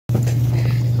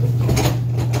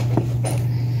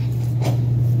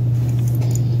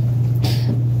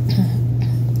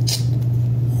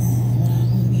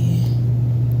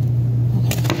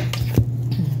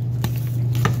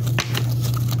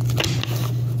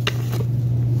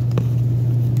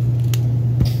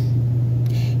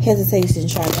hesitation,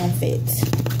 triumphant.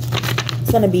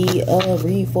 It's going to be a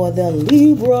read for the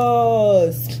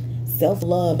Libras.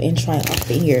 Self-love and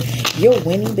triumphant here. You're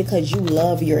winning because you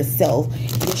love yourself.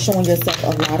 You're showing yourself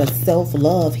a lot of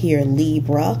self-love here,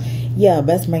 Libra. Yeah,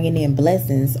 that's bringing in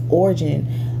blessings, origin,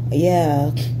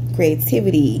 yeah,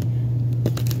 creativity.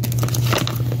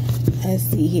 Let's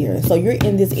see here. So you're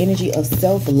in this energy of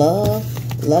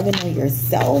self-love, loving on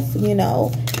yourself, you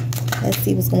know. Let's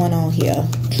see what's going on here.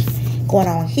 Going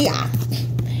on here.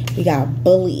 We got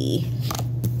bully.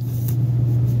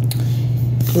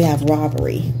 We have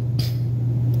robbery.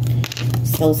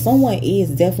 So someone is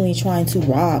definitely trying to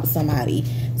rob somebody.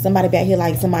 Somebody back here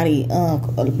like somebody, be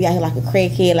out here like a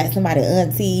crackhead, like somebody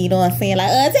auntie, you know what I'm saying? Like,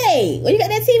 auntie, where you got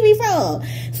that TV from?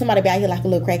 Somebody back here like a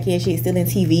little crackhead shit, stealing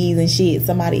TVs and shit.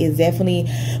 Somebody is definitely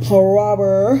a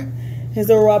robber. It's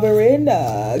a robber and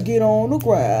get on the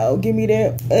ground. Give me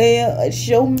that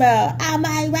show mouth. I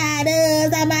might ride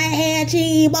us, I might have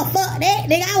cheese, but fuck that,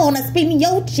 nigga. I want to spin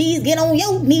your cheese, get on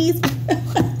your knees.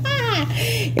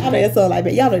 Y'all know that song like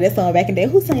that. Y'all know that song back in the day.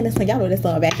 Who sang that song? Y'all know that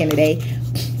song back in the day.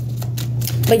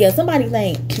 But yeah, somebody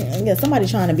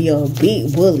trying to be a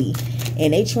big bully,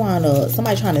 and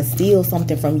somebody trying to steal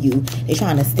something from you. They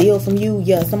trying to steal from you.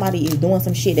 Yeah, somebody is doing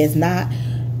some shit that's not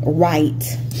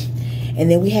right. And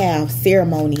then we have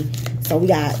ceremony. So we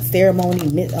got ceremony,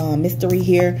 mystery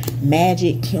here,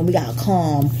 magic, and we got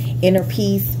calm, inner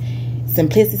peace,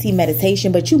 simplicity,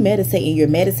 meditation. But you're meditating,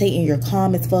 you're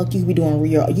calm as fuck. You could be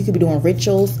doing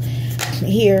rituals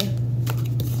here.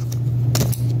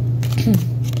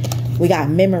 We got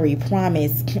memory,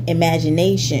 promise,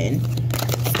 imagination.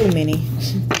 Too many.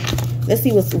 Let's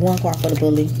see what's one card for the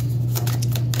bully.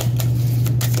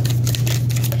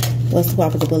 What's the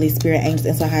card for the bully? Spirit, angels,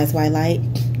 and so highest white light.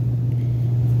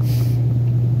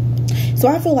 So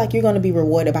I feel like you're going to be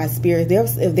rewarded by spirit.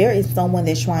 If there is someone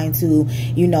that's trying to,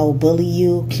 you know, bully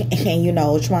you and, you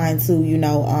know, trying to, you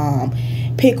know,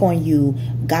 pick on you,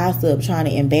 gossip, trying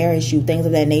to embarrass you, things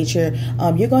of that nature,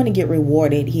 you're going to get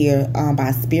rewarded here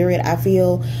by spirit, I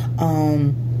feel.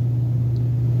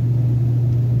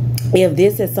 If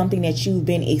this is something that you've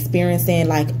been experiencing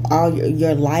like all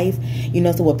your life, you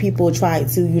know, so what people tried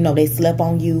to, you know, they slept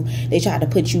on you, they tried to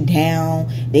put you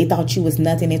down, they thought you was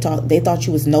nothing, they thought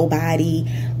you was nobody,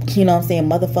 you know what I'm saying?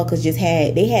 Motherfuckers just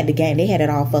had the game, they had it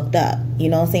all fucked up, you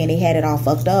know what I'm saying? They had it all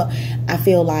fucked up. I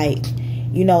feel like,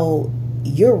 you know,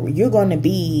 you're gonna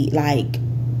be like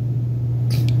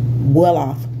well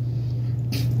off.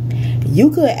 You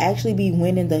could actually be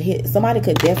winning the hit. Somebody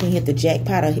could definitely hit the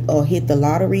jackpot or hit the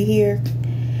lottery here.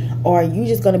 Or you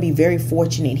just going to be very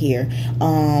fortunate here.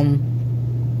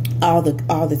 All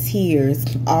the tears,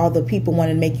 all the people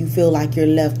wanting to make you feel like you're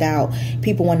left out.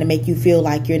 People wanting to make you feel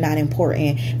like you're not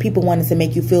important. People wanting to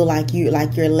make you feel like you're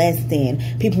less than.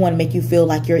 People want to make you feel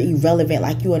like you're irrelevant,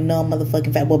 like you a numb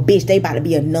motherfucking fact. Well, bitch, they about to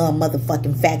be a numb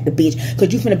motherfucking factor, bitch.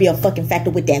 Because you finna be a fucking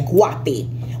factor with that guapi.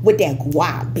 With that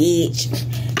guap, bitch.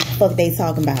 Fuck they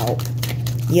talking about.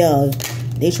 Yeah,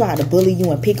 they try to bully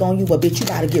you and pick on you, but bitch, you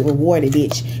about to get rewarded,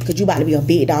 bitch, because you about to be a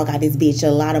big dog out this bitch.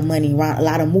 A lot of money, a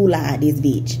lot of moolah out this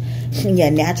bitch. Yeah,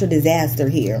 natural disaster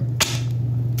here.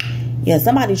 Yeah,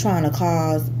 somebody trying to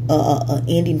cause a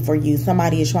ending for you.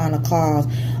 Somebody is trying to cause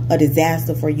a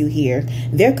disaster for you here.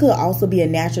 There could also be a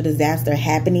natural disaster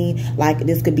happening. Like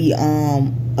this could be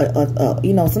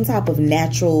you know, some type of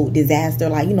natural disaster,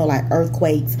 like, you know, like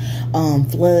earthquakes,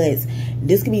 floods.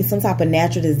 This could be some type of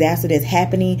natural disaster that's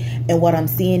happening. And what I'm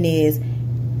seeing is,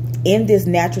 in this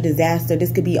natural disaster,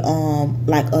 this could be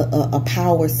like a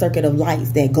power circuit of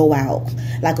lights that go out,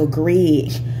 like a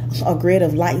grid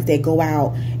of lights that go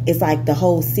out. It's like the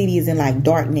whole city is in like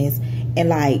darkness, and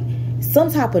like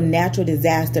some type of natural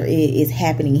disaster is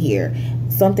happening here.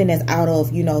 Something that's out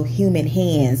of, you know, human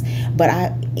hands.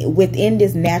 But within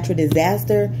this natural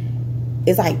disaster,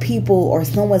 it's like people or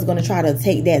someone's going to try to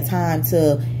take that time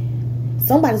to,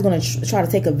 somebody's going to try to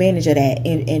take advantage of that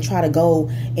and try to go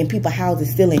in people's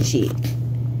houses stealing shit.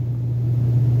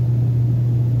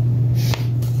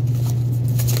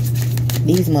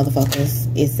 These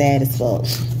motherfuckers is sad as fuck.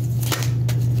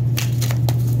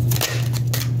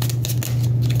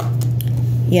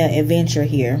 Yeah, adventure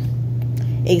here.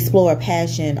 Explore,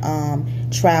 passion,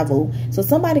 travel. So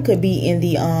somebody could be in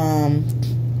the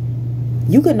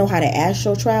you could know how to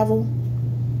astral travel.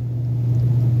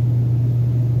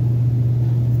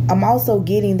 I'm also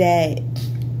getting that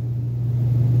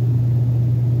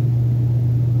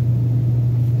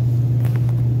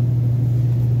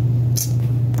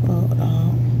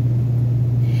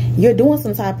you're doing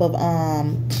some type of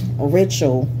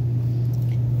ritual.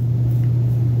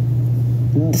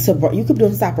 You could do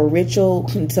some type of ritual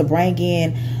to bring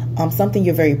in something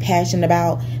you're very passionate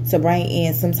about, to bring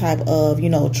in some type of, you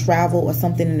know, travel or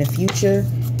something in the future.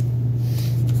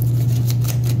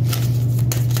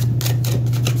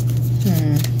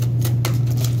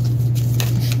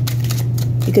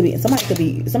 It could be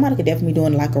somebody could definitely be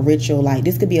doing like a ritual. Like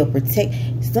this could be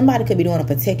somebody could be doing a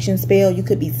protection spell. You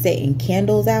could be setting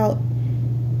candles out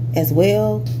as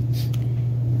well.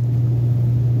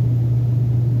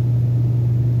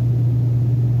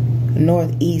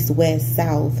 North, east, west,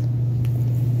 south.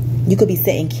 You could be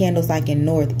setting candles like in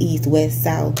north, east, west,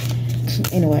 south.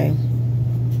 Anyway,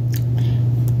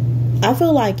 I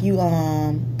feel like you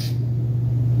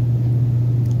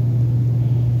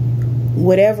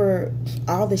whatever,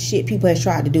 all the shit people has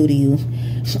tried to do to you,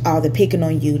 all the picking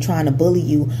on you, trying to bully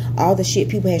you, all the shit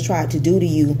people has tried to do to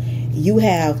you, you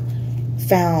have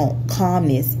found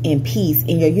calmness and peace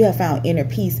in you have found inner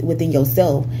peace within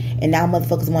yourself. And now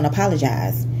motherfuckers want to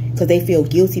apologize because they feel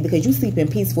guilty because you sleeping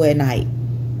peaceful at night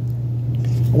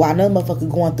while another motherfucker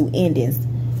going through endings.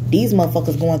 These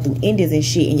motherfuckers going through endings and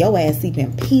shit, and your ass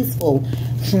sleeping peaceful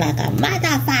like a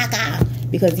motherfucker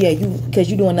because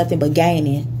you doing nothing but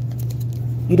gaining.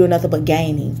 You doing nothing but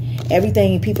gaining.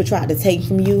 Everything people tried to take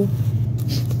from you,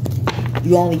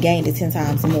 you only gained it 10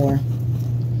 times more.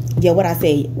 Yeah, what I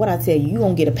tell you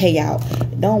gonna get a payout.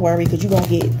 Don't worry, because you gonna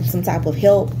get some type of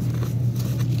help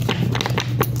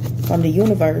from the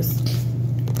universe.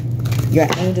 Your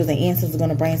angels and ancestors are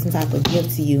gonna bring some type of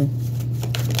gift to you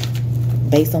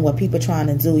based on what people trying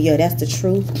to do. Yeah, that's the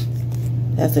truth.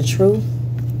 That's the truth.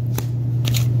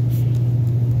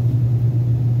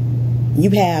 You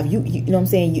know what I'm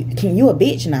saying? You a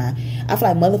bitch now. I feel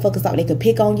like motherfuckers thought they could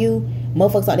pick on you.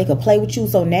 Motherfuckers thought they could play with you.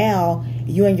 So now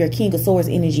you and your King of Swords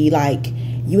energy, like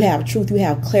you have truth, you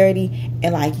have clarity,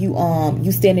 and like you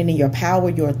standing in your power,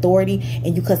 your authority,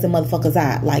 and you cussing motherfuckers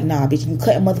out. Like, nah, bitch, you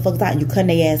cutting motherfuckers out and you cutting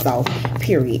their ass off.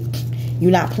 Period.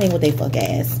 You not playing with they fuck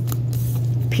ass.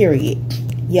 Period.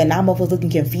 Yeah, now motherfuckers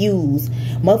looking confused.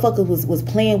 Motherfuckers was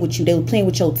playing with you. They were playing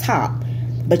with your top,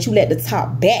 but you let the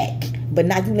top back. But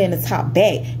now you letting the top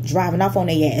back, driving off on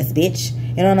their ass, bitch.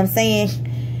 You know what I'm saying?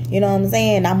 You know what I'm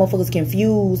saying? Now motherfuckers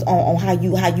confused on how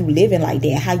you living like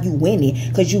that, how you winning.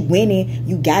 Cause you winning,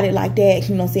 you got it like that.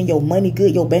 You know what I'm saying? Your money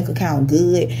good, your bank account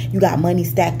good. You got money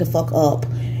stacked the fuck up.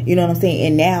 You know what I'm saying?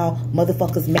 And now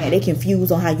motherfuckers mad. They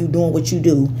confused on how you doing what you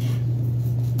do.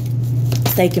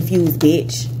 Stay confused,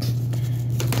 bitch.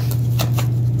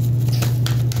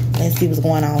 Let's see what's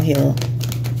going on here.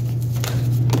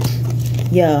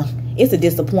 Yeah. It's a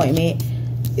disappointment.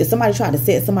 If somebody tried to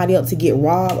set somebody up to get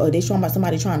robbed, or they showing about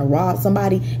somebody trying to rob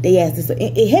somebody, they ask this.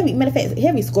 Heavy, matter of fact,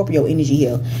 heavy Scorpio energy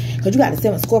here, because you got the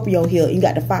 7th Scorpio here, you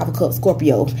got the 5 of Cups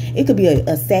Scorpio. It could be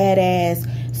a sad ass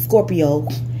Scorpio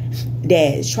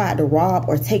that tried to rob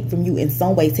or take from you in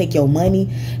some way, take your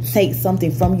money, take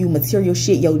something from you, material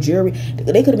shit, your jewelry.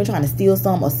 They could have been trying to steal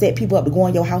some or set people up to go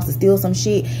in your house to steal some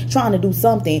shit, trying to do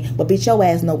something. But bitch, your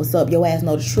ass know what's up. Your ass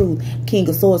know the truth. King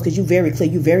of Swords, because you very clear,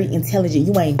 you very intelligent.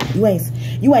 You ain't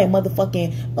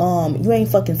motherfucking you ain't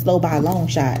fucking slow by a long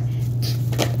shot.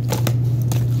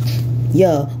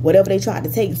 Yeah, whatever they tried to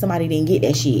take, somebody didn't get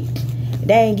that shit.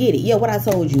 They ain't get it. Yeah, what I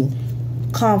told you.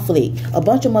 Conflict. A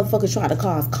bunch of motherfuckers try to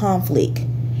cause conflict.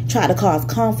 Try to cause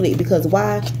conflict because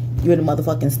why? You're the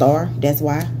motherfucking star. That's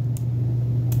why.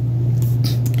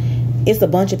 It's a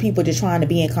bunch of people just trying to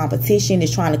be in competition.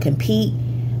 It's trying to compete.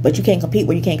 But you can't compete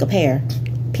where you can't compare.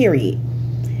 Period.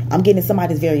 I'm getting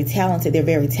somebody that's very talented. They're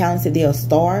very talented. They're a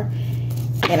star.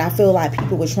 And I feel like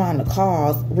people were trying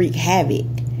to wreak havoc.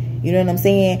 You know what I'm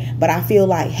saying? But I feel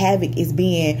like havoc is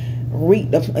being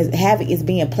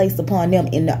placed upon them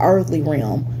in the earthly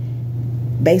realm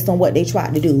based on what they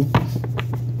tried to do.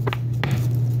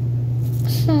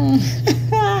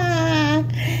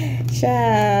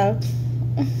 Child.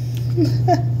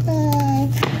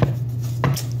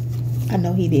 I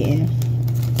know he didn't.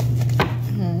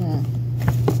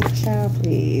 Child,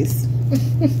 please.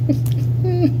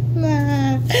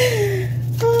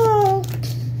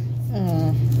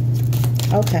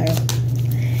 Okay.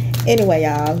 Anyway,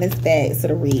 y'all, let's back to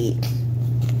the read.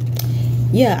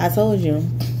 Yeah, I told you.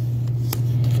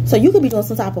 So you could be doing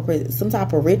some type of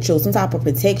ritual, some type of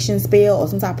protection spell, or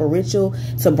some type of ritual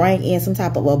to bring in some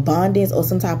type of abundance or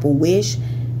some type of wish.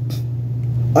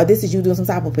 Or this is you doing some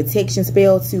type of protection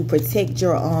spell to protect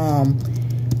your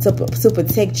to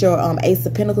protect your Ace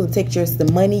of Pentacles, protect the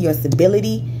money, your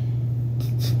stability.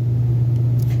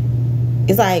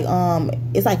 It's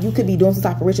like you could be doing some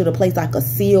type of ritual to place like a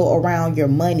seal around your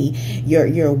money,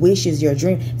 your wishes, your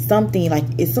dream, something like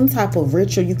it's some type of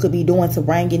ritual you could be doing to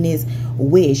bring in this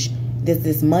wish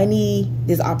this money,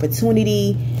 this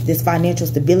opportunity, this financial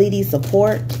stability,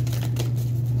 support.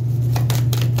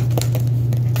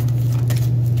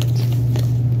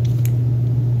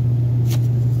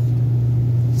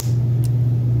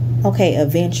 Okay,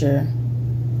 adventure.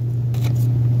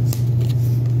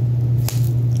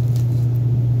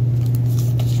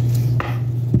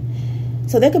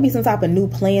 So there could be some type of new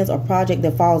plans or project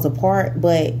that falls apart,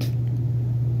 but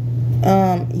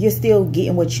you're still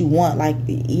getting what you want. Like,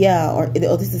 yeah, or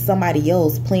this is somebody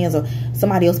else's plans, or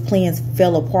somebody else's plans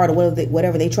fell apart, or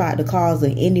whatever they tried to cause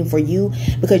an ending for you,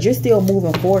 because you're still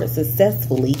moving forward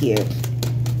successfully here.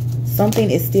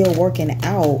 Something is still working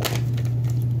out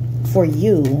for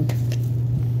you.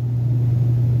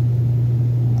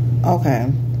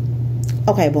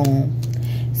 Okay, boom.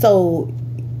 So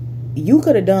you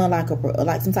could have done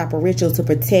like some type of ritual to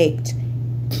protect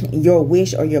your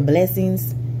wish or your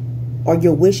blessings, or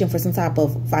you're wishing for some type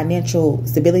of financial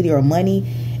stability or money,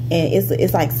 and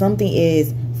it's like something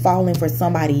is falling for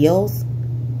somebody else.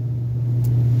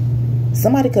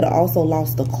 Somebody could have also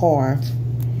lost the car.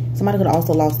 Somebody could have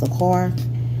also lost the car.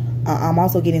 I'm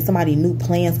also getting somebody new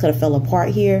plans could have fell apart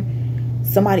here.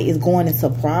 Somebody is going into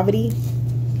poverty.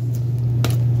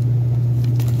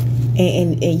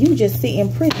 And you just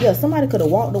sitting pretty. Yeah, somebody could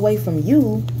have walked away from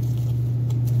you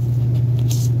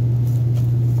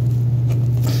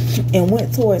and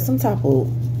went towards some type of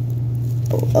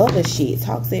other shit,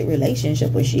 toxic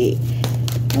relationship or shit.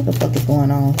 What the fuck is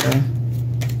going on here?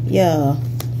 Yeah,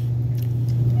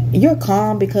 you're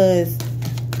calm because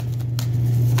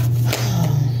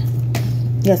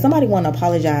yeah, somebody want to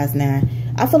apologize now.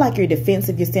 I feel like you're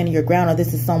defensive, you're standing your ground, or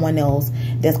this is someone else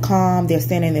that's calm, they're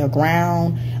standing their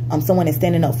ground. Someone is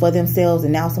standing up for themselves,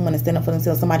 and now someone is standing up for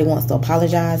themselves. Somebody wants to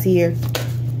apologize here.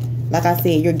 Like I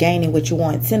said, you're gaining what you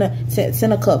want. Ten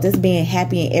of Cups, this being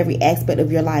happy in every aspect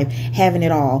of your life, having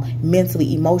it all,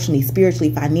 mentally, emotionally,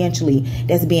 spiritually, financially.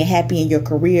 That's being happy in your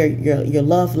career, your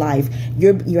love life.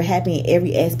 You're happy in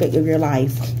every aspect of your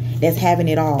life. That's having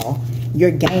it all.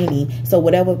 You're gaining. So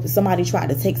whatever, somebody tried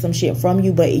to take some shit from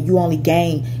you, but you only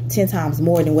gain 10 times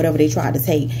more than whatever they tried to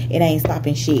take. It ain't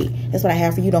stopping shit. That's what I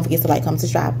have for you. Don't forget to like, comment,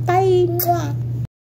 subscribe. Bye. Mwah.